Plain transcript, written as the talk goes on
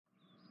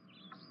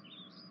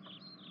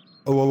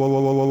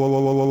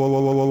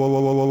Oh,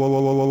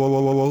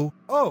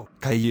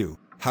 Caillou,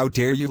 how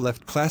dare you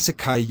left classic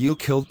Caillou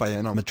killed by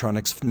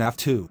animatronics FNAF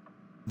 2.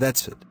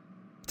 That's it.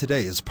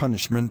 Today is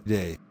punishment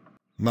day.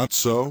 Not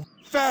so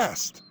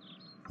fast.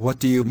 What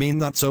do you mean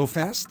not so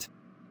fast?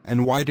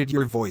 And why did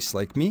your voice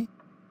like me?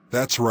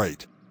 That's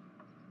right.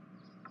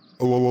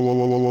 Oh,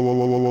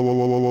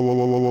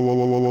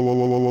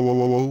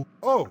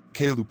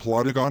 Kayloo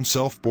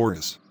Plotagon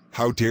Boris.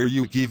 How dare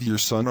you give your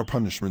son a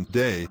punishment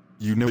day?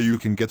 You know you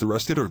can get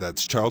arrested or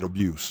that's child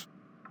abuse.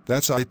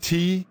 That's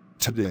IT,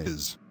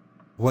 today's.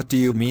 What do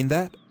you mean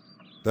that?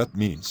 That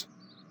means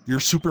you're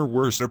super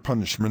worst at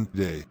punishment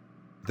day.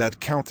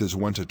 That count is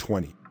 1 to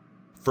 20.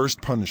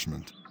 First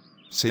punishment.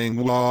 Saying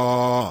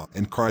wah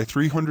and cry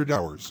 300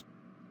 hours.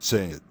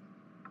 Say it.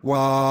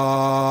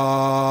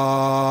 Wah.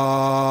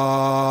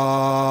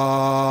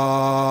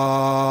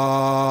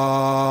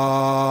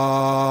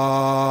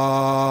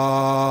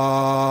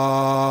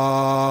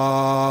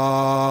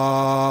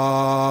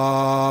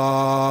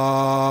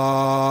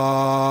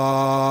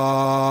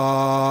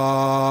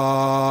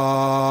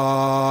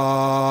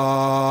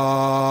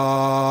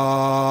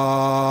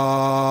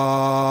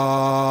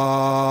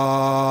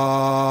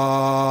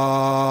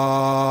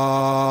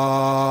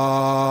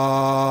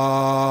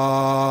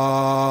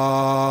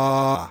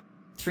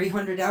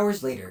 300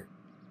 hours later.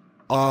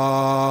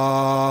 Ah.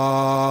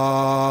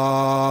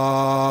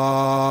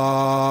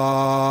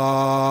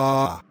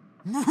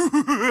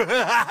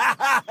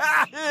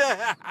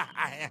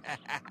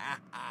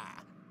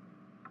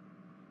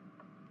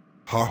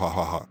 Ha ha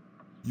ha ha.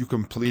 You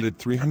completed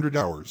 300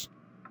 hours.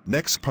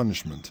 Next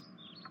punishment.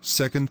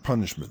 Second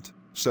punishment.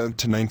 Sent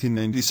to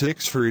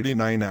 1996 for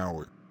 89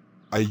 hours.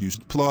 I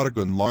used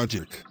Plotagon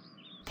logic.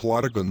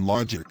 Plotagon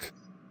logic.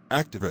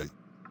 Activate.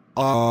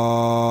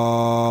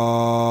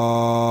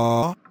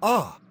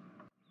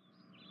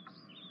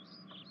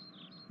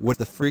 What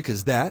the freak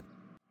is that?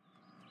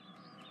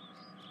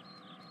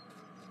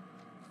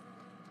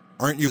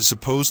 Aren't you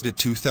supposed to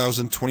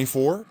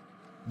 2024?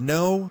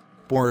 No,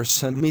 Boris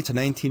sent me to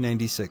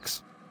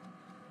 1996.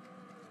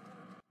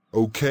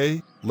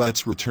 Okay,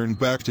 let's return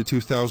back to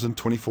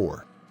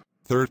 2024.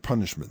 Third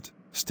punishment.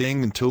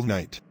 Staying until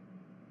night.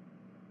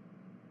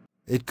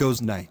 It goes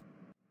night.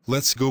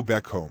 Let's go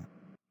back home.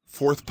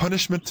 Fourth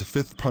punishment to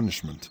fifth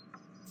punishment.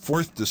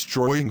 Fourth,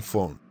 destroying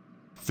phone.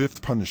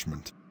 Fifth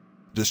punishment.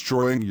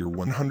 Destroying your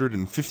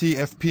 150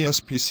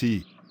 FPS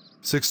PC.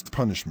 Sixth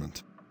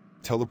punishment.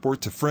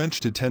 Teleport to French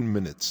to 10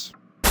 minutes.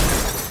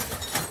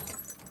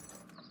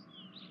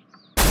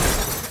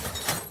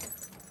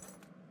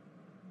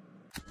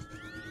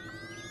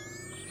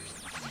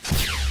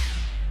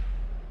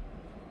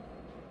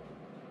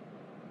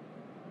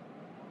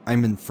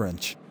 I'm in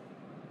French.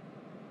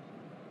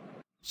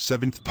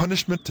 Seventh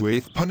punishment to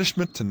eighth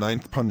punishment to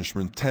ninth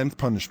punishment, 10th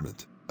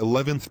punishment,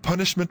 11th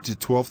punishment to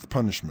 12th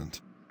punishment.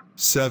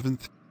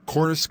 Seventh,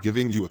 chorus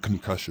giving you a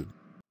concussion.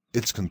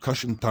 It's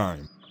concussion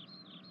time.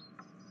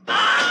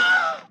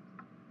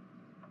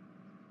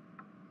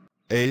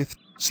 Eighth,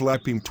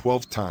 slapping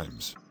 12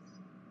 times.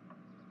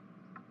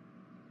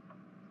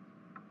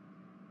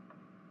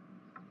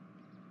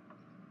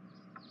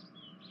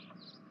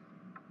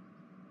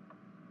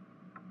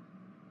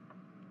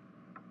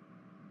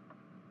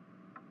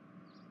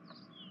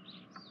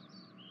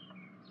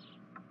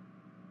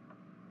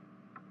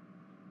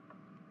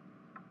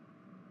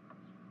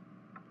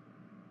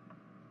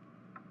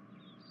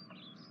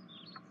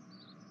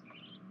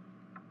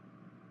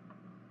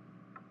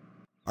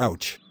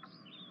 Ouch.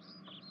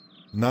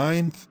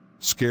 Ninth,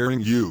 scaring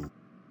you.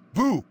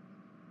 Boo!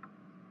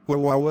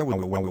 Wow.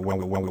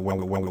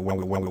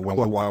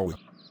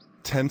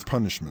 10th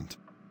punishment.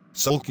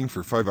 Sulking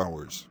for 5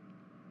 hours.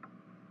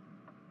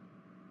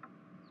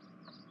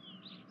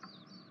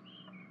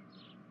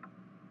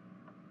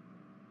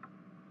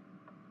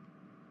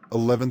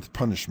 11th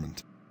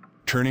punishment.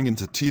 Turning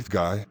into teeth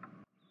guy.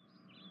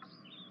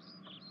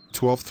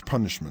 12th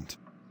punishment.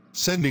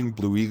 Sending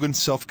Blue Egan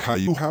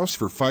Caillou house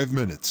for 5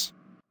 minutes.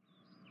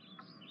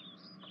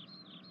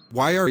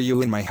 Why are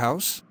you in my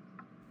house?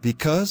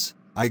 Because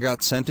I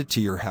got sent it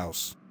to your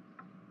house.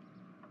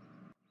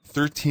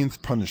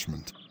 13th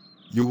punishment.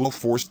 You will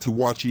forced to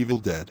watch Evil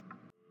Dead.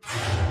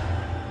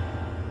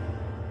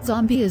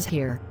 Zombie is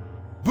here.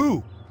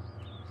 Boo!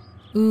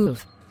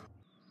 Oof.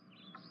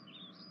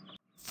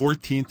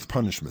 14th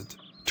punishment.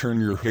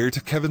 Turn your hair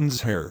to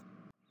Kevin's hair.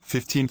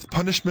 15th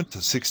punishment to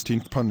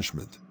 16th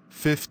punishment.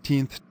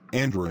 15th,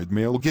 Android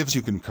mail gives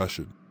you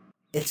concussion.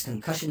 It's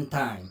concussion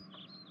time.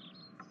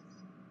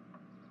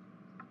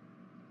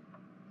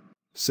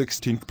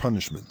 16th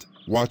punishment.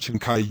 Watching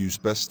Caillou's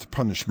best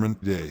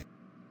punishment day.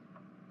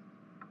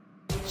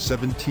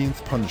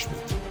 17th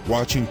punishment.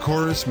 Watching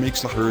Chorus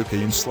makes a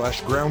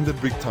hurricane/grounded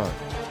big time.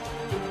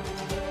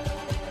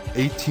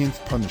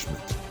 18th punishment.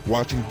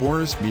 Watching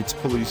Boris meets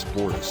police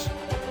Boris.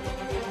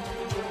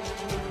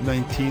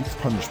 19th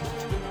punishment.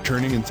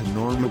 Turning into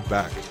normal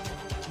back.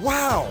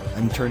 Wow!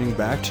 I'm turning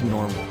back to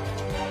normal.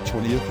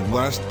 20th and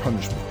last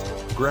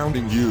punishment.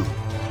 Grounding you.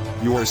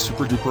 You are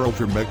super duper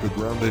ultra mega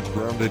grounded.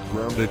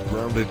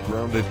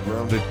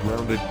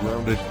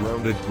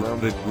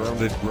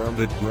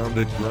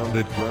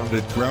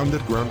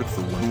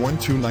 For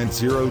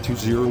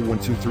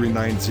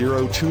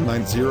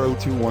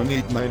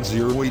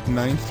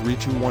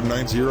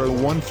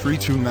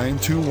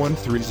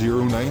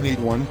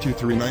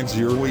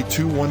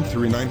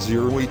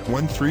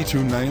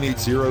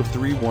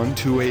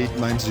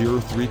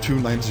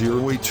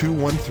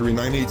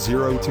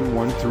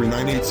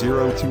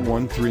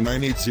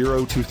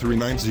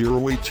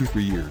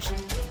years.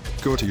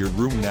 Go to your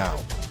room now.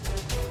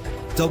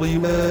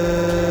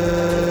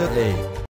 WA.